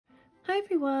Hi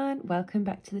everyone, welcome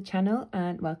back to the channel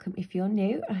and welcome if you're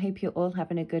new. I hope you're all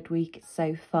having a good week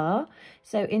so far.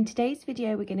 So in today's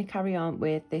video we're going to carry on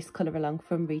with this colour along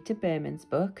from Rita Berman's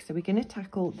book. So we're going to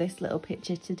tackle this little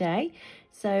picture today.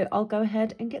 So I'll go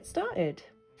ahead and get started.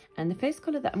 And the first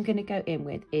colour that I'm going to go in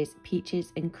with is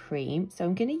Peaches and Cream. So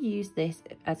I'm going to use this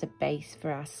as a base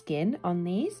for our skin on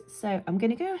these. So I'm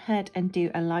going to go ahead and do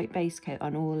a light base coat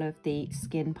on all of the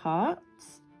skin parts.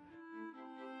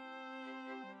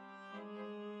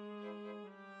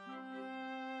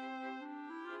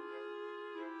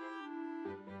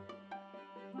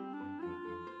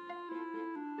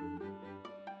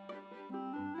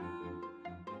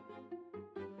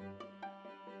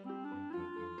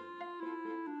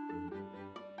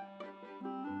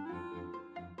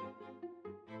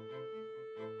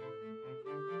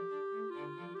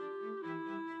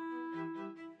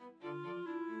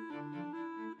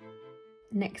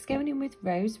 Next, going in with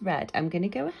Rose Red, I'm going to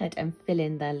go ahead and fill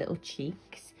in their little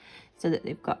cheeks so that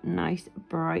they've got nice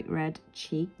bright red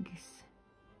cheeks.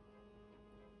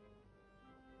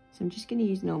 So I'm just going to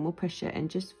use normal pressure and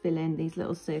just fill in these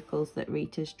little circles that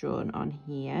Rita's drawn on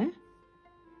here.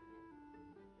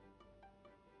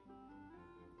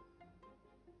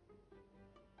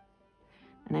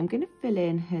 And I'm going to fill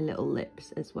in her little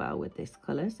lips as well with this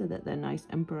colour so that they're nice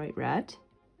and bright red.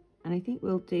 And I think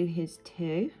we'll do his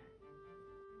too.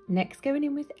 Next, going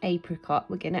in with Apricot,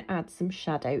 we're going to add some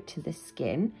shadow to the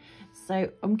skin. So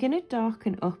I'm going to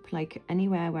darken up like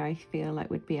anywhere where I feel like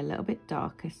would be a little bit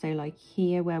darker. So like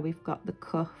here where we've got the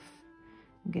cuff,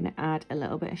 I'm going to add a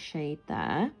little bit of shade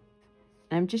there.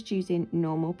 I'm just using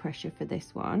normal pressure for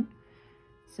this one.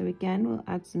 So again, we'll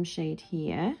add some shade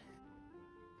here.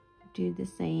 Do the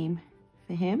same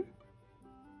for him.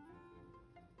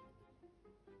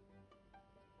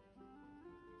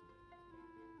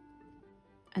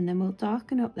 And then we'll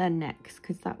darken up their necks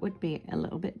because that would be a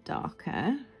little bit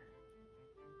darker.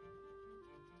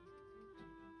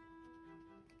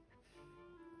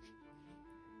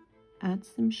 Add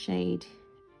some shade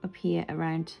up here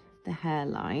around the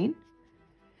hairline.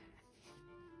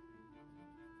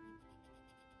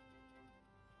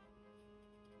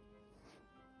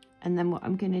 And then what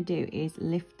I'm going to do is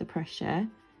lift the pressure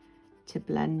to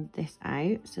blend this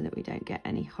out so that we don't get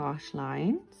any harsh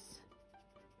lines.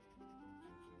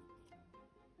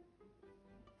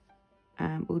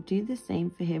 We'll do the same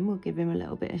for him. We'll give him a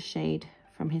little bit of shade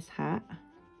from his hat.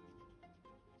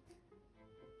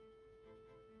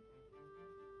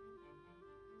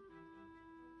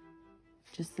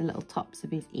 Just the little tops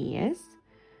of his ears.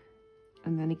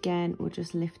 And then again, we'll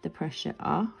just lift the pressure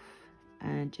off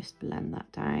and just blend that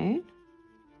down.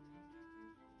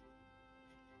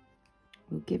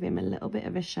 We'll give him a little bit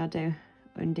of a shadow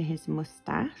under his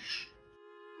moustache.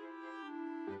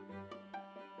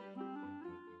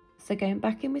 So going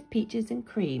back in with Peaches and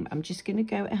Cream, I'm just going to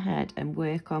go ahead and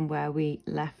work on where we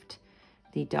left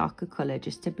the darker colour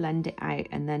just to blend it out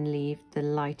and then leave the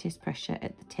lightest pressure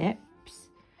at the tips.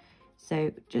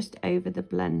 So just over the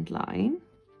blend line.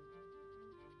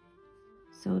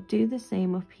 So I'll do the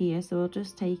same up here. So I'll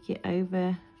just take it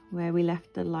over where we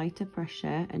left the lighter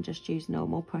pressure and just use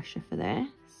normal pressure for this.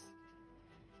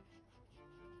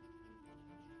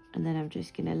 And then I'm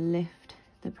just going to lift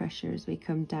the pressure as we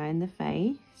come down the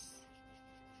face.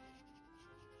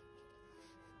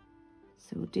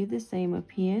 So we'll do the same up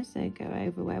here. So go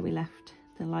over where we left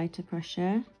the lighter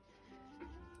pressure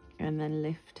and then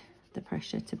lift the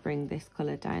pressure to bring this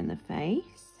colour down the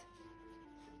face.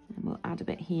 And we'll add a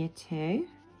bit here too.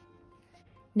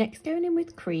 Next, going in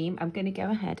with Cream, I'm going to go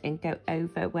ahead and go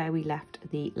over where we left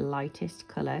the lightest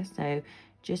colour. So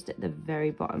just at the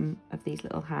very bottom of these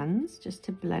little hands, just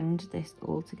to blend this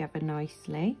all together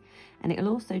nicely. And it'll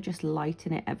also just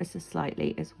lighten it ever so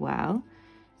slightly as well.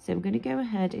 So I'm going to go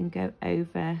ahead and go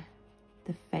over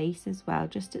the face as well,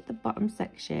 just at the bottom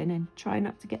section, and try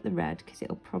not to get the red because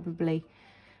it'll probably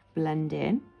blend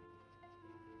in.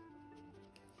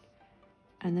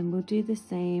 And then we'll do the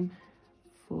same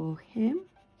for him.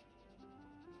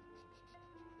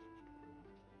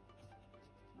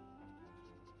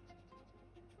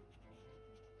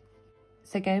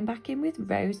 So going back in with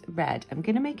Rose Red, I'm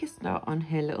going to make a start on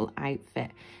her little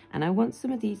outfit, and I want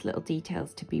some of these little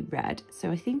details to be red.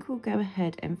 So I think we'll go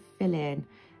ahead and fill in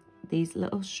these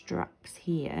little straps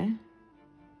here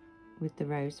with the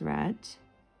Rose Red.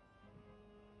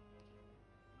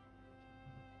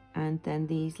 And then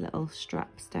these little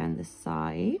straps down the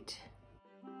side.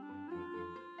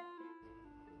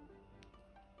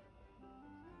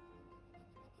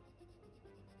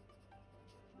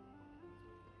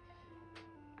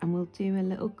 And we'll do a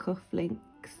little cuff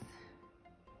links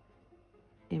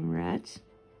in red.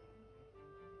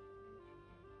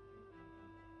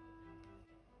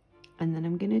 And then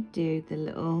I'm going to do the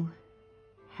little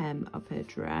hem of her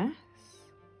dress.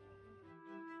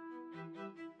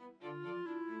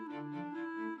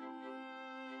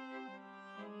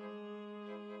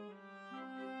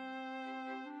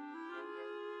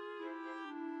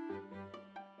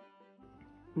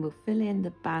 We'll fill in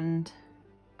the band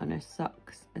on her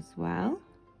socks as well.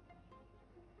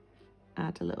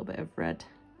 Add a little bit of red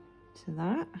to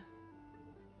that.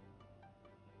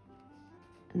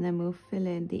 And then we'll fill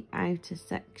in the outer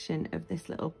section of this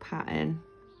little pattern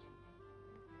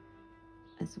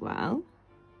as well.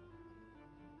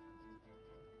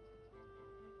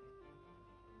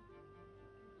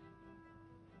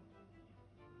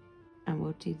 And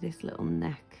we'll do this little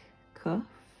neck cuff.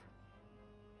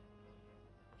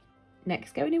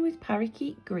 Next, going in with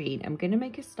Parakeet green, I'm going to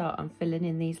make a start on filling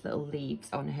in these little leaves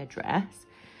on her dress.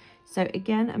 So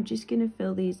again, I'm just going to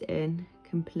fill these in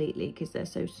completely because they're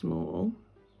so small,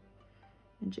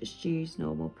 and just use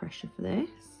normal pressure for this.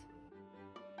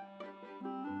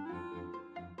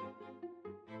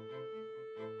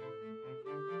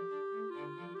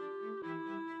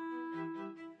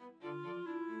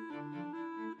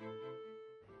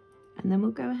 And then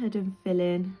we'll go ahead and fill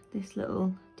in this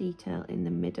little detail in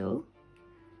the middle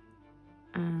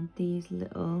and these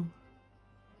little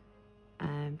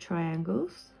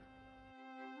triangles.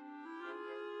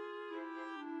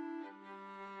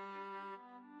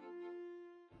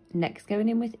 Next, going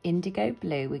in with indigo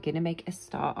blue, we're going to make a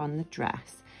start on the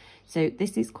dress. So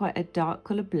this is quite a dark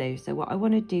colour blue. So what I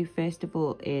want to do first of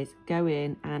all is go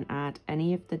in and add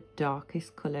any of the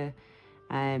darkest colour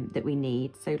that we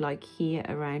need. So like here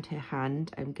around her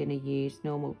hand, I'm going to use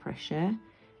normal pressure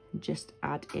and just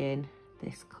add in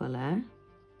this colour.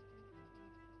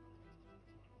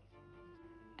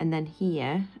 And then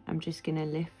here, I'm just going to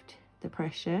lift the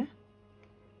pressure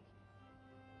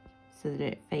so that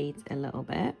it fades a little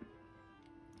bit.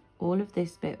 All of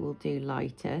this bit will do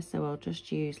lighter, so I'll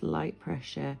just use light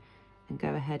pressure and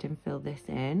go ahead and fill this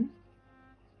in.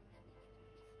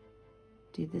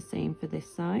 Do the same for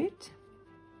this side.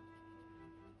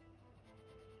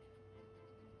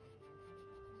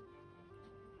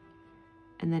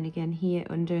 And then again here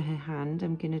under her hand,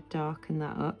 I'm going to darken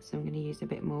that up, so I'm going to use a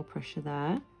bit more pressure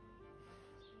there.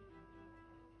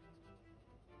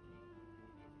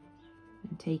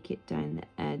 And take it down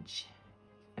the edge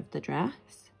of the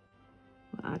dress.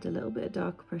 We'll add a little bit of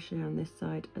dark pressure on this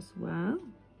side as well.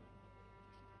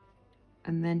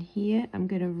 And then here I'm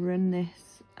going to run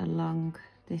this along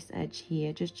this edge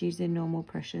here, just using normal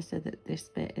pressure so that this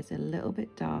bit is a little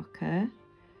bit darker,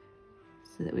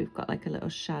 so that we've got like a little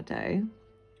shadow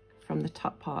from the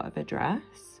top part of a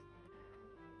dress.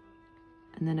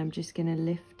 And then I'm just going to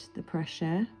lift the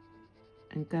pressure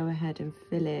and go ahead and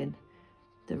fill in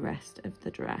the rest of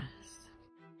the dress.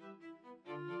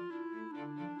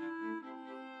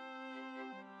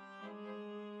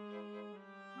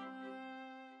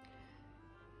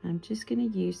 I'm just going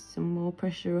to use some more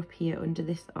pressure up here under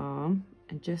this arm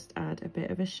and just add a bit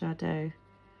of a shadow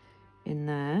in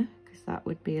there, because that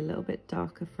would be a little bit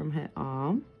darker from her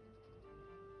arm.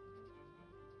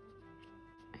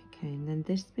 Okay, and then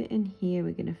this bit in here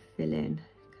we're going to fill in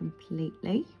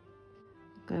completely.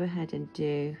 Go ahead and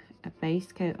do a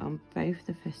base coat on both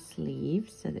of her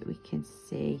sleeves so that we can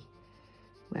see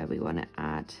where we want to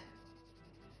add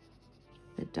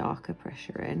the darker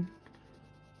pressure in.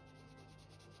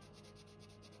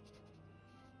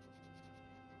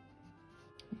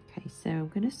 Okay, so I'm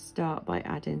going to start by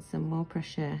adding some more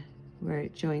pressure where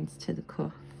it joins to the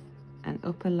cuff and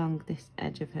up along this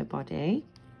edge of her body.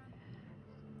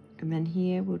 And then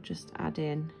here we'll just add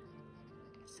in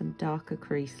some darker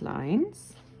crease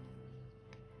lines.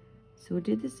 So we'll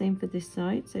do the same for this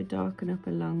side, so darken up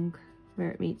along where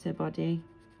it meets her body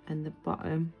and the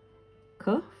bottom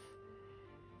cuff.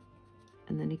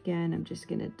 And then again, I'm just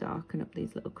going to darken up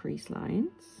these little crease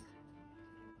lines.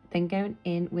 Then going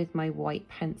in with my white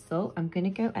pencil, I'm going to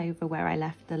go over where I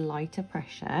left the lighter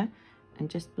pressure and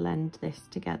just blend this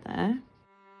together.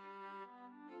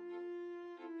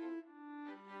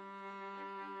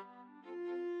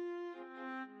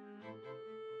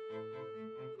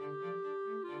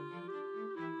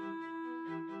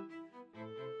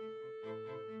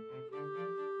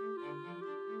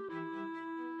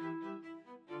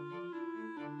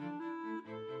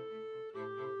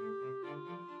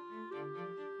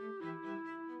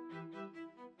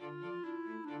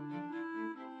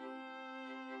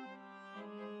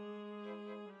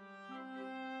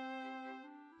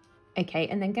 Okay,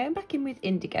 and then going back in with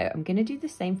indigo, I'm going to do the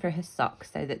same for her socks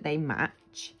so that they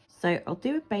match. So I'll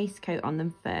do a base coat on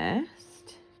them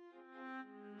first.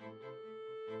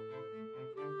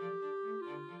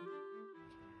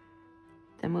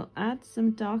 Then we'll add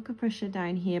some darker pressure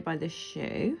down here by the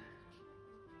shoe.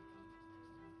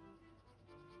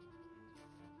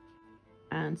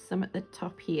 And some at the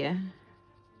top here,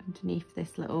 underneath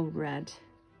this little red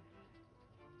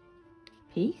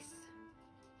piece.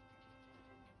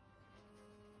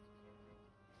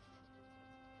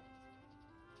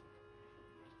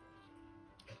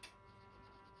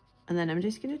 And then I'm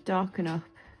just going to darken up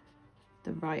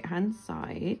the right hand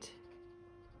side.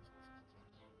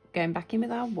 Going back in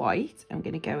with our white, I'm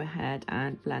going to go ahead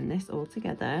and blend this all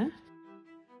together.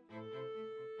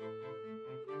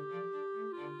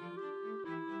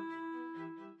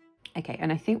 Okay,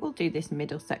 and I think we'll do this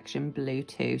middle section blue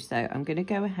too. So I'm going to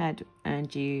go ahead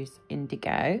and use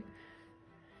Indigo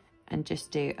and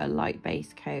just do a light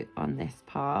base coat on this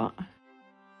part.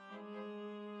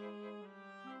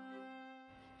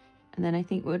 And then I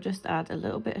think we'll just add a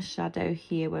little bit of shadow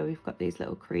here where we've got these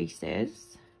little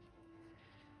creases.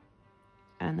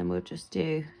 And then we'll just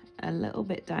do a little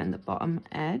bit down the bottom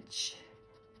edge.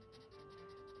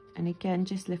 And again,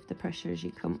 just lift the pressure as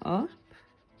you come up.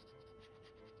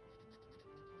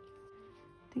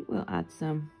 I think we'll add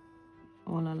some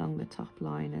all along the top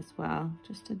line as well,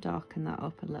 just to darken that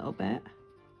up a little bit.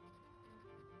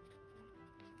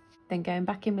 Then going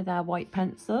back in with our white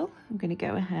pencil, I'm going to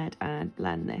go ahead and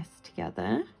blend this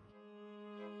together.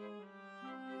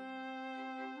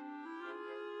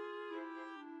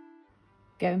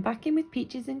 Going back in with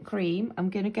Peaches and Cream,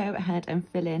 I'm going to go ahead and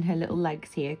fill in her little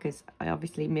legs here because I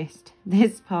obviously missed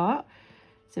this part.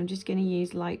 So I'm just going to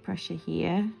use light pressure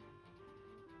here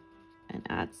and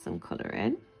add some colour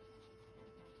in.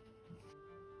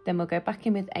 Then we'll go back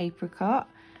in with Apricot,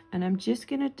 and I'm just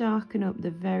going to darken up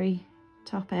the very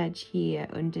top edge here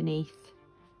underneath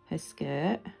her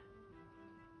skirt.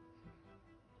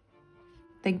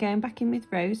 Then going back in with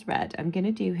Rose Red, I'm going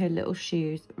to do her little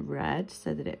shoes red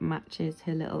so that it matches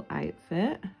her little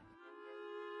outfit.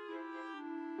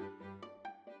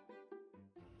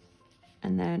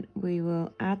 And then we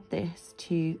will add this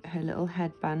to her little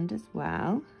headband as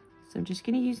well. So I'm just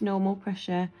going to use normal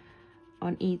pressure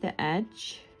on either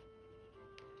edge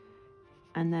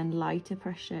and then lighter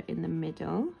pressure in the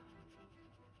middle.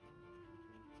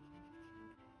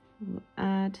 We'll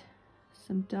add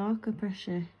some darker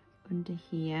pressure under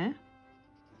here.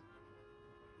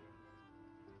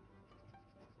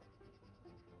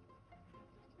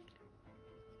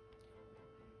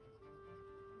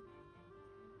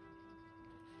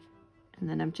 And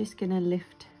then I'm just going to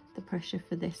lift the pressure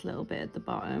for this little bit at the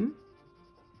bottom.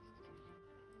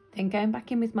 Then going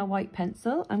back in with my white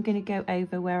pencil, I'm going to go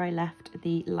over where I left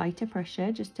the lighter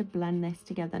pressure just to blend this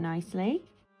together nicely.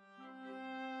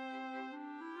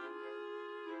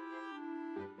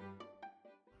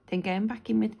 Then going back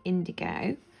in with Indigo,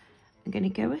 I'm going to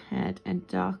go ahead and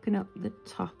darken up the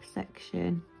top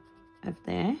section of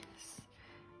this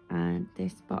and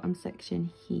this bottom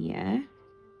section here.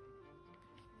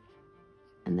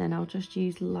 And then I'll just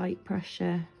use light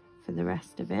pressure for the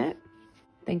rest of it.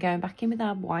 Then going back in with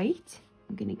our white,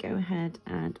 I'm going to go ahead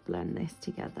and blend this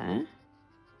together.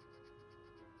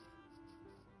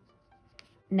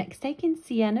 Next, taking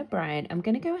Sienna Brown, I'm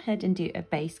going to go ahead and do a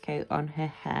base coat on her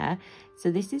hair.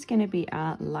 So this is going to be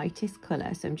our lightest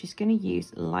colour. So I'm just going to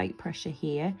use light pressure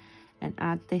here and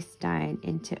add this down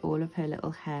into all of her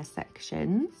little hair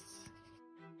sections.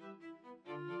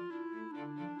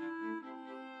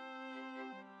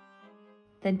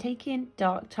 Then taking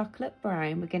dark chocolate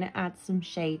brown, we're going to add some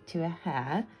shade to her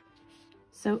hair.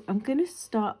 So I'm going to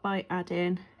start by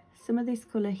adding some of this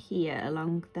colour here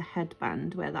along the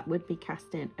headband where that would be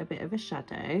casting a bit of a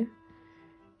shadow.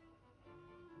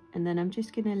 And then I'm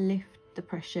just going to lift the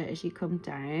pressure as you come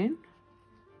down.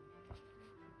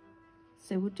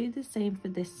 So we'll do the same for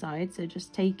this side. So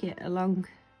just take it along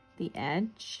the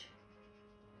edge.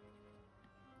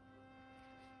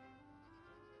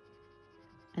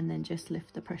 And then just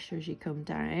lift the pressure as you come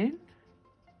down.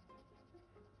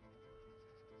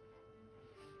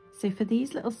 So for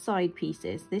these little side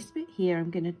pieces, this bit here I'm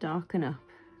going to darken up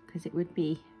because it would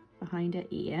be behind her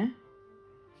ear.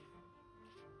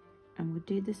 And we'll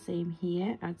do the same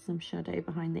here, add some shadow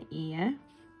behind the ear.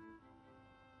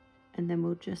 And then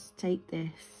we'll just take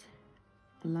this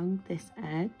along this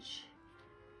edge.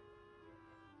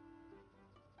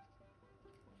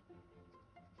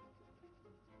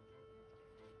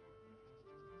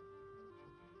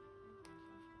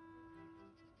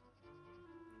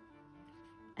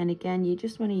 And again, you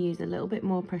just want to use a little bit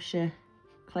more pressure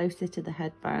closer to the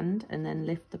headband and then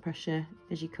lift the pressure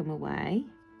as you come away.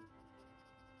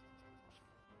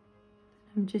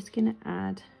 I'm just going to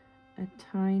add a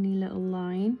tiny little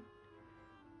line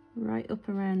right up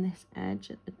around this edge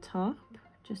at the top,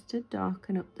 just to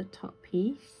darken up the top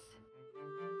piece.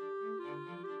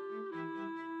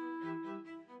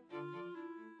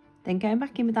 Then going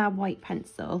back in with our white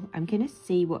pencil, I'm going to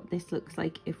see what this looks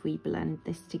like if we blend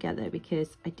this together,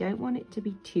 because I don't want it to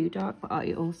be too dark, but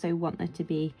I also want there to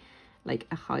be like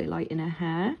a highlight in her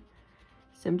hair.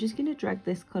 So I'm just going to drag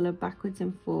this colour backwards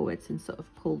and forwards and sort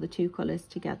of pull the two colours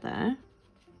together.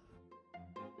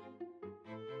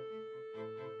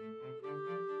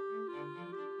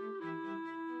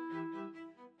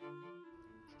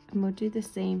 And we'll do the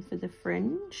same for the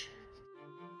fringe.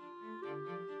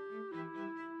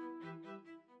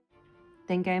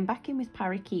 Then going back in with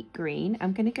Parakeet green,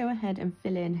 I'm going to go ahead and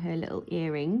fill in her little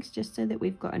earrings just so that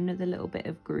we've got another little bit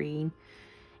of green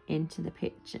into the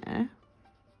picture.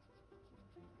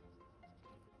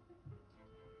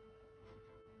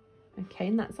 Okay,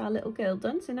 and that's our little girl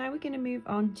done. So now we're going to move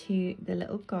on to the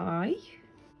little guy.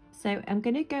 So I'm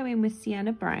going to go in with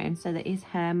Sienna brown so that his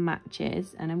hair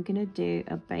matches, and I'm going to do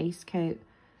a base coat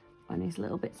on his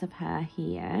little bits of hair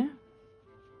here.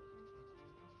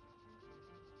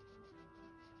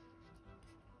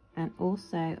 And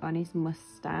also on his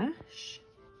moustache.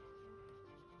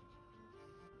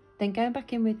 Then going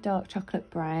back in with dark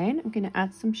chocolate brown, I'm going to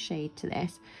add some shade to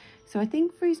this. So I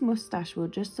think for his moustache we'll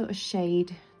just sort of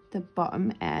shade the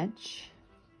bottom edge,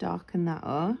 darken that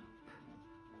up.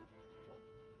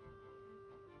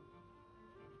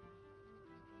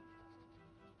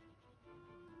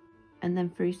 And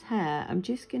then for his hair, I'm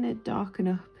just going to darken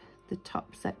up the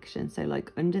top section, so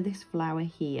like under this flower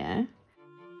here.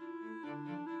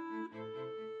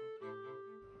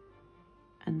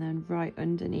 And then right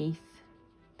underneath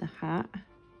the hat.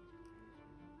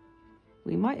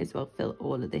 We might as well fill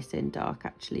all of this in dark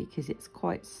actually, because it's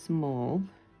quite small.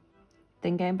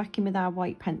 Then going back in with our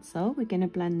white pencil, we're going to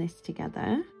blend this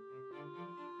together.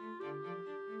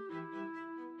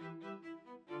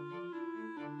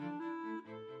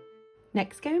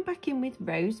 Next, going back in with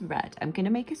rose red, I'm going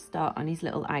to make a start on his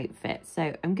little outfit.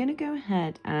 So I'm going to go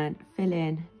ahead and fill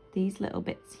in these little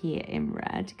bits here in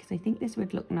red, because I think this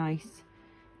would look nice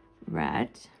red.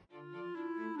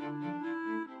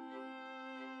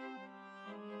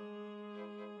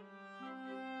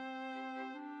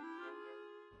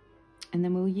 And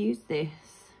then we'll use this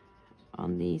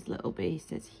on these little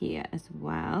bases here as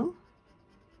well.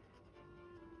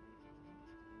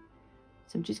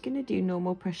 So I'm just going to do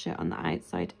normal pressure on the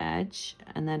outside edge,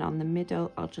 and then on the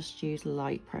middle I'll just use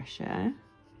light pressure.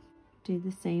 Do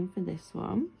the same for this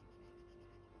one.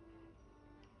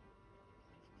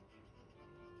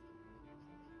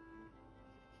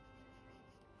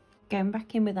 Going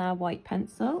back in with our white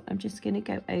pencil, I'm just going to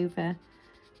go over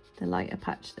the lighter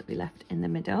patch that we left in the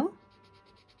middle.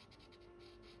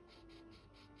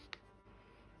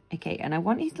 Okay, and I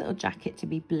want his little jacket to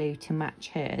be blue to match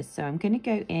hers, so I'm going to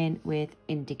go in with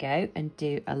Indigo and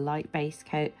do a light base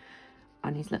coat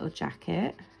on his little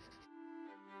jacket.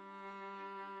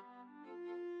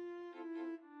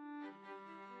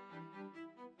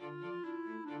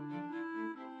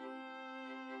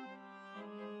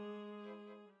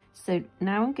 So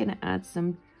now I'm going to add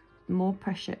some more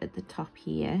pressure at the top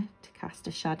here to cast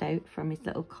a shadow from his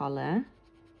little collar.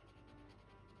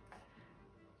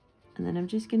 And then I'm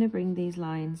just going to bring these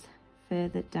lines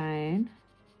further down.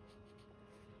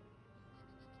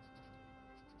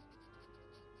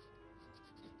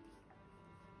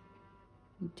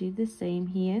 We'll do the same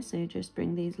here, so just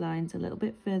bring these lines a little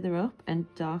bit further up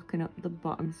and darken up the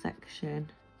bottom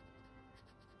section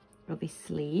of his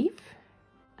sleeve.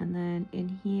 And then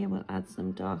in here we'll add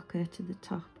some darker to the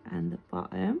top and the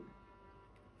bottom.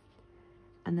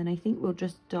 And then I think we'll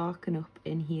just darken up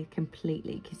in here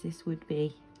completely, because this would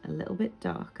be a little bit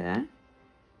darker.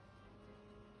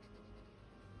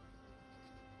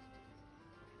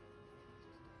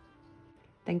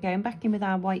 Then going back in with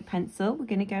our white pencil, we're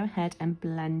going to go ahead and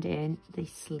blend in the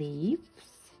sleeves.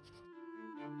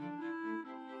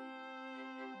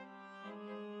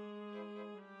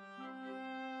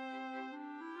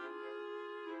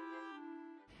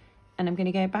 And I'm going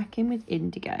to go back in with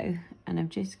Indigo, and I'm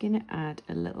just going to add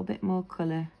a little bit more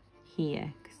colour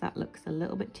here, because that looks a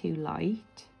little bit too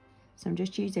light. So I'm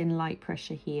just using light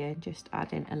pressure here, just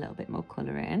adding a little bit more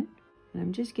colour in. And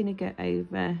I'm just going to go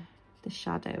over the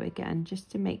shadow again, just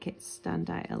to make it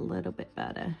stand out a little bit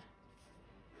better.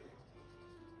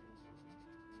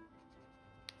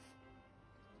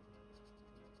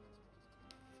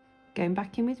 Going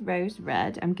back in with rose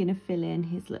red, I'm going to fill in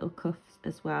his little cuffs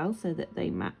as well, so that they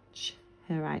match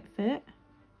her outfit.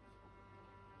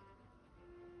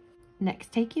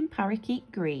 Next, taking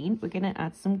Parakeet green, we're going to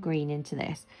add some green into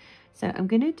this. So I'm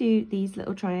going to do these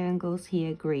little triangles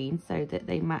here green so that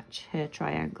they match her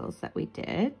triangles that we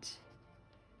did.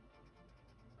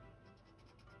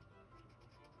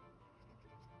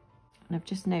 And I've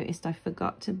just noticed I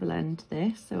forgot to blend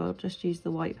this, so I'll just use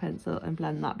the white pencil and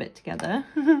blend that bit together.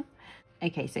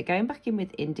 Okay, so going back in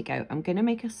with Indigo, I'm going to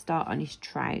make a start on his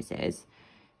trousers.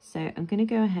 So I'm going to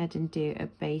go ahead and do a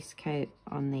base coat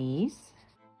on these.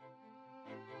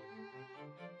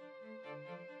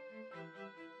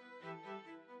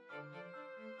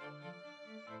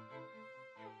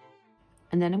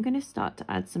 And then I'm going to start to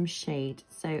add some shade.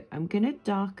 So I'm going to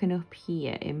darken up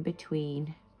here in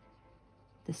between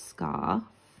the scarf,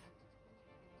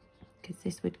 because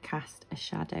this would cast a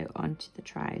shadow onto the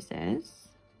trousers.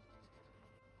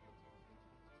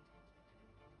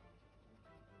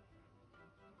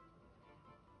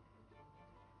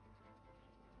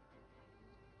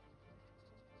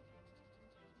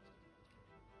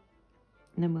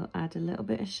 And then we'll add a little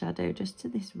bit of shadow just to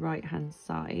this right hand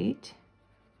side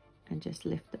and just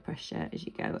lift the pressure as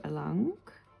you go along.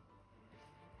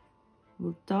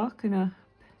 We'll darken up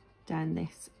down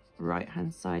this right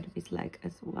hand side of his leg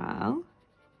as well.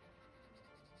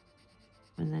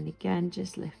 And then again,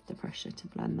 just lift the pressure to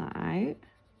blend that out.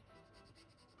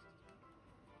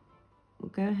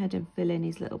 We'll go ahead and fill in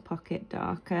his little pocket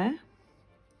darker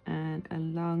and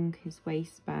along his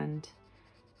waistband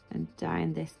and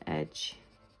down this edge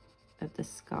of the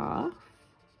scarf.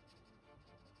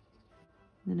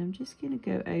 And then I'm just going to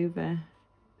go over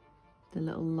the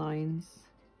little lines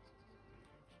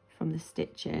from the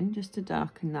stitching just to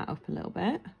darken that up a little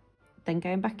bit. Then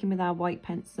going back in with our white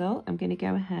pencil, I'm going to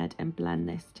go ahead and blend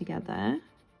this together.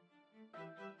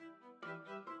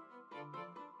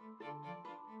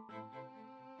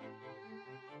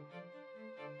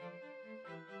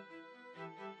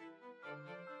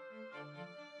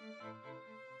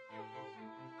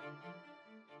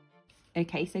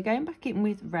 Okay, so going back in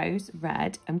with Rose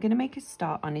Red, I'm going to make a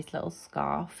start on his little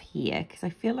scarf here because I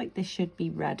feel like this should be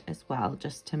red as well,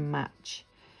 just to match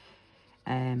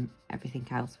everything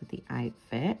else with the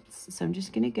outfits. So I'm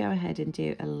just going to go ahead and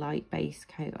do a light base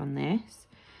coat on this.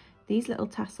 These little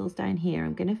tassels down here,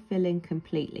 I'm going to fill in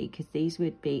completely because these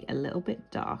would be a little bit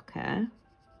darker.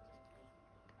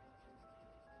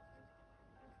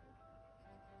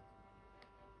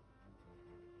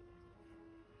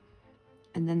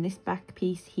 And then this back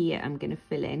piece here, I'm going to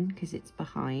fill in because it's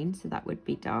behind, so that would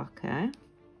be darker.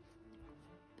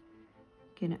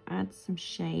 Going to add some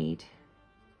shade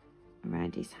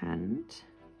around his hand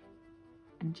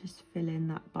and just fill in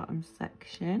that bottom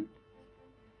section.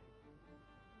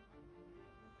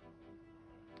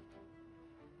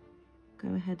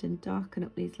 Go ahead and darken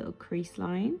up these little crease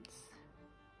lines.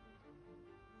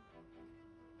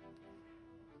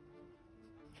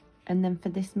 And then for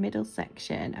this middle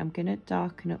section, I'm going to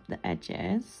darken up the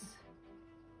edges.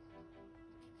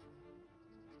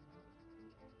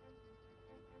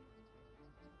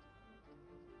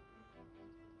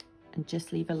 And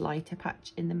just leave a lighter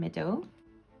patch in the middle.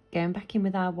 Going back in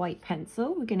with our white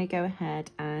pencil, we're going to go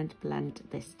ahead and blend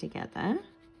this together.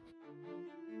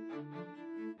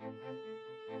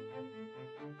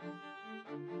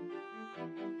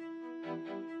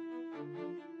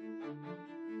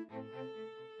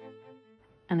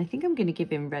 And I think I'm going to give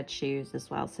him red shoes as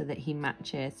well so that he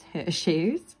matches her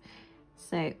shoes.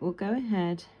 So we'll go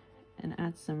ahead and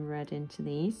add some red into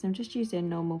these. So I'm just using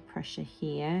normal pressure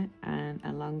here and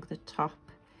along the top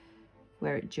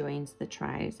where it joins the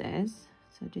trousers.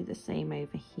 So do the same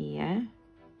over here.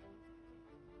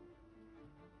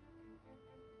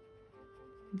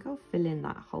 I think I'll fill in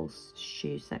that whole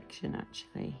shoe section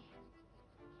actually.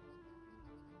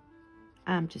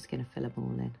 I'm just going to fill them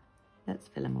all in. Let's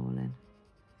fill them all in.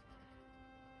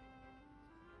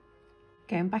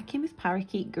 Going back in with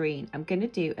Parakeet green, I'm going to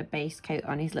do a base coat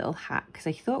on his little hat because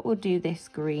I thought we'll do this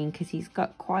green because he's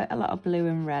got quite a lot of blue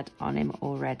and red on him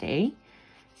already.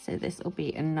 So this will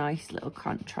be a nice little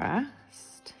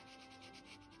contrast.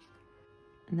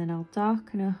 And then I'll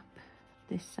darken up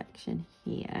this section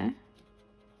here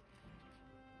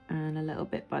and a little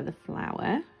bit by the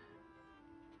flower.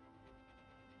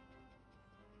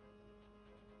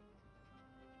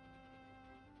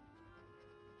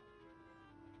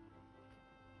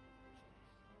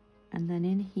 And then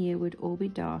in here would all be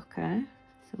darker,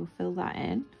 so we'll fill that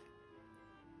in.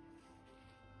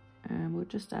 And we'll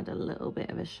just add a little bit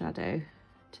of a shadow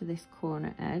to this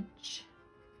corner edge.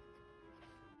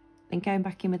 Then going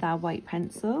back in with our white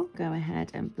pencil, go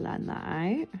ahead and blend that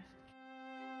out.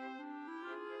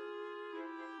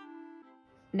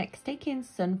 Next, taking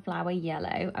sunflower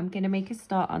yellow, I'm going to make a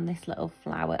start on this little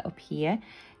flower up here.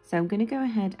 So I'm going to go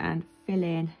ahead and fill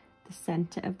in the the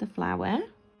centre of the flower.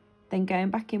 Then going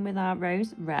back in with our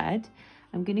rose red,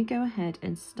 I'm going to go ahead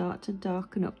and start to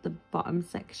darken up the bottom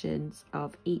sections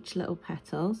of each little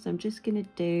petal. So I'm just going to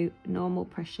do normal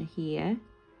pressure here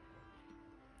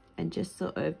and just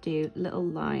sort of do little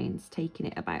lines, taking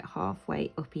it about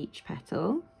halfway up each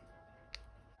petal.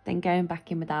 Then going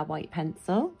back in with our white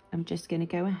pencil, I'm just going to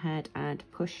go ahead and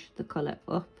push the colour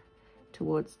up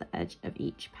towards the edge of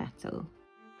each petal.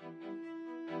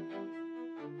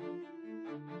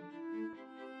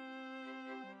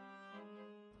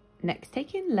 Next,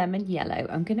 taking lemon yellow,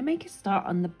 I'm going to make a start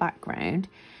on the background.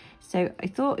 So I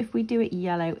thought if we do it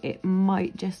yellow, it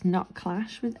might just not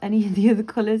clash with any of the other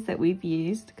colours that we've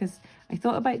used, because I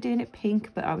thought about doing it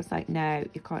pink, but I was like, no,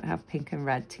 you can't have pink and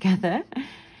red together.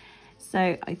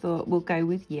 So I thought we'll go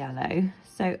with yellow.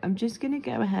 So I'm just going to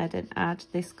go ahead and add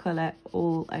this colour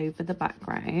all over the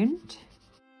background.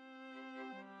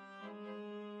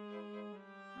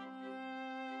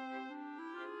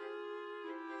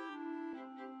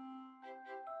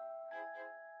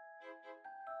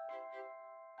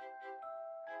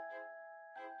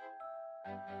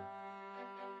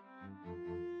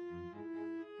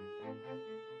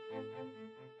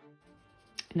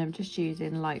 And I'm just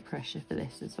using light pressure for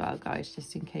this as well, guys,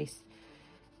 just in case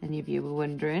any of you were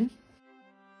wondering.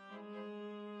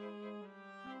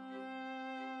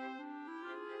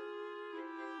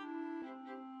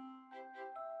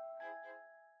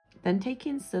 Then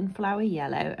taking sunflower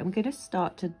yellow, I'm going to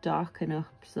start to darken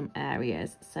up some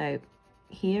areas. So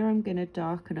here I'm going to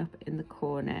darken up in the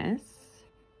corners.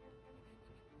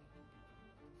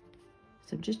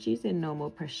 So I'm just using normal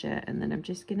pressure, and then I'm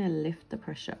just going to lift the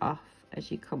pressure off as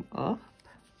you come up.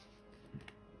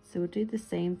 So we'll do the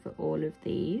same for all of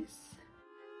these.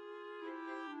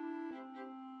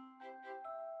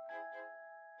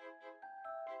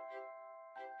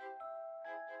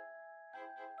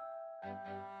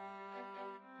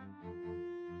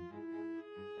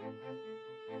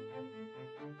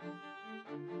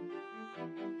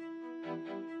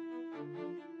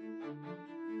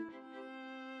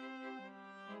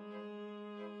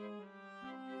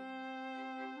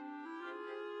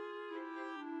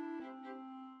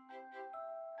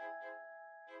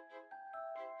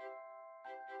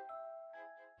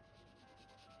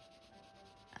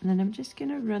 And then I'm just going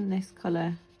to run this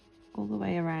colour all the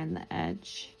way around the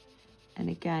edge, and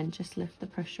again just lift the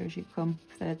pressure as you come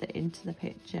further into the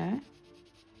picture,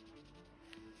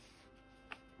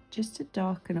 just to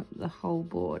darken up the whole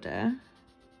border.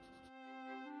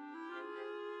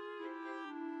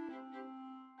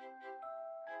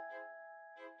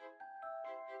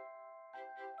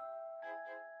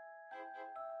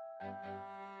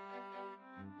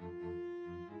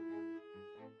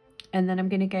 And then I'm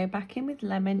going to go back in with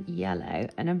lemon yellow,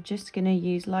 and I'm just going to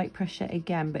use light pressure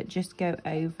again, but just go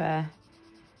over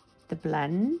the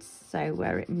blends, so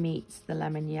where it meets the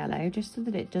lemon yellow, just so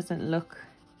that it doesn't look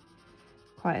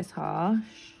quite as harsh.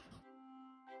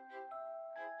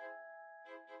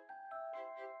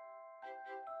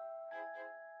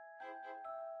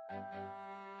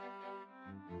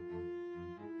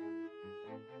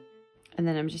 And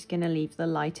then I'm just going to leave the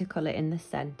lighter colour in the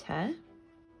centre.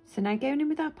 So now going in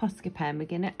with our Posca pen, we're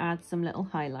going to add some little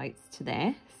highlights to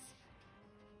this.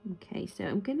 Okay, so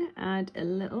I'm going to add a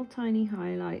little tiny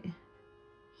highlight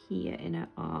here in her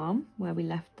arm where we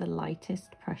left the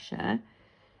lightest pressure.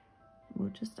 We'll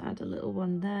just add a little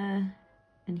one there,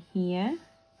 and here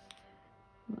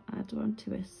we'll add one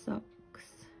to her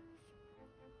socks,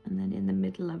 and then in the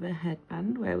middle of her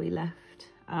headband where we left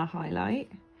our highlight,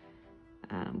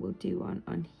 we'll do one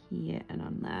on here and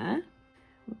on there.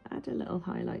 We'll add a little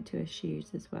highlight to her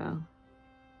shoes as well.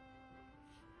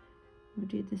 We'll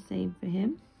do the same for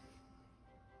him.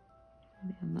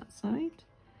 Maybe on that side.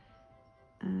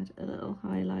 Add a little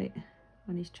highlight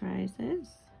on his trousers.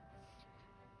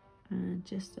 And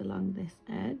just along this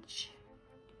edge.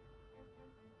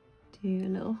 Do a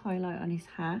little highlight on his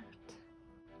hat.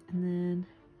 And then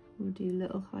we'll do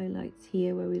little highlights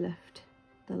here where we left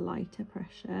the lighter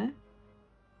pressure.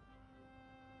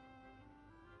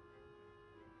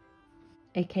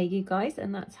 Okay, you guys,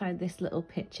 and that's how this little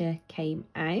picture came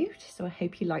out. So I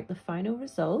hope you like the final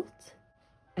result.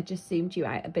 I just zoomed you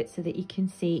out a bit so that you can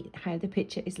see how the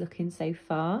picture is looking so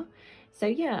far. So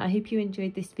yeah, I hope you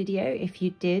enjoyed this video. If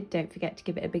you did, don't forget to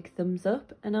give it a big thumbs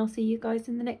up, and I'll see you guys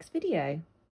in the next video.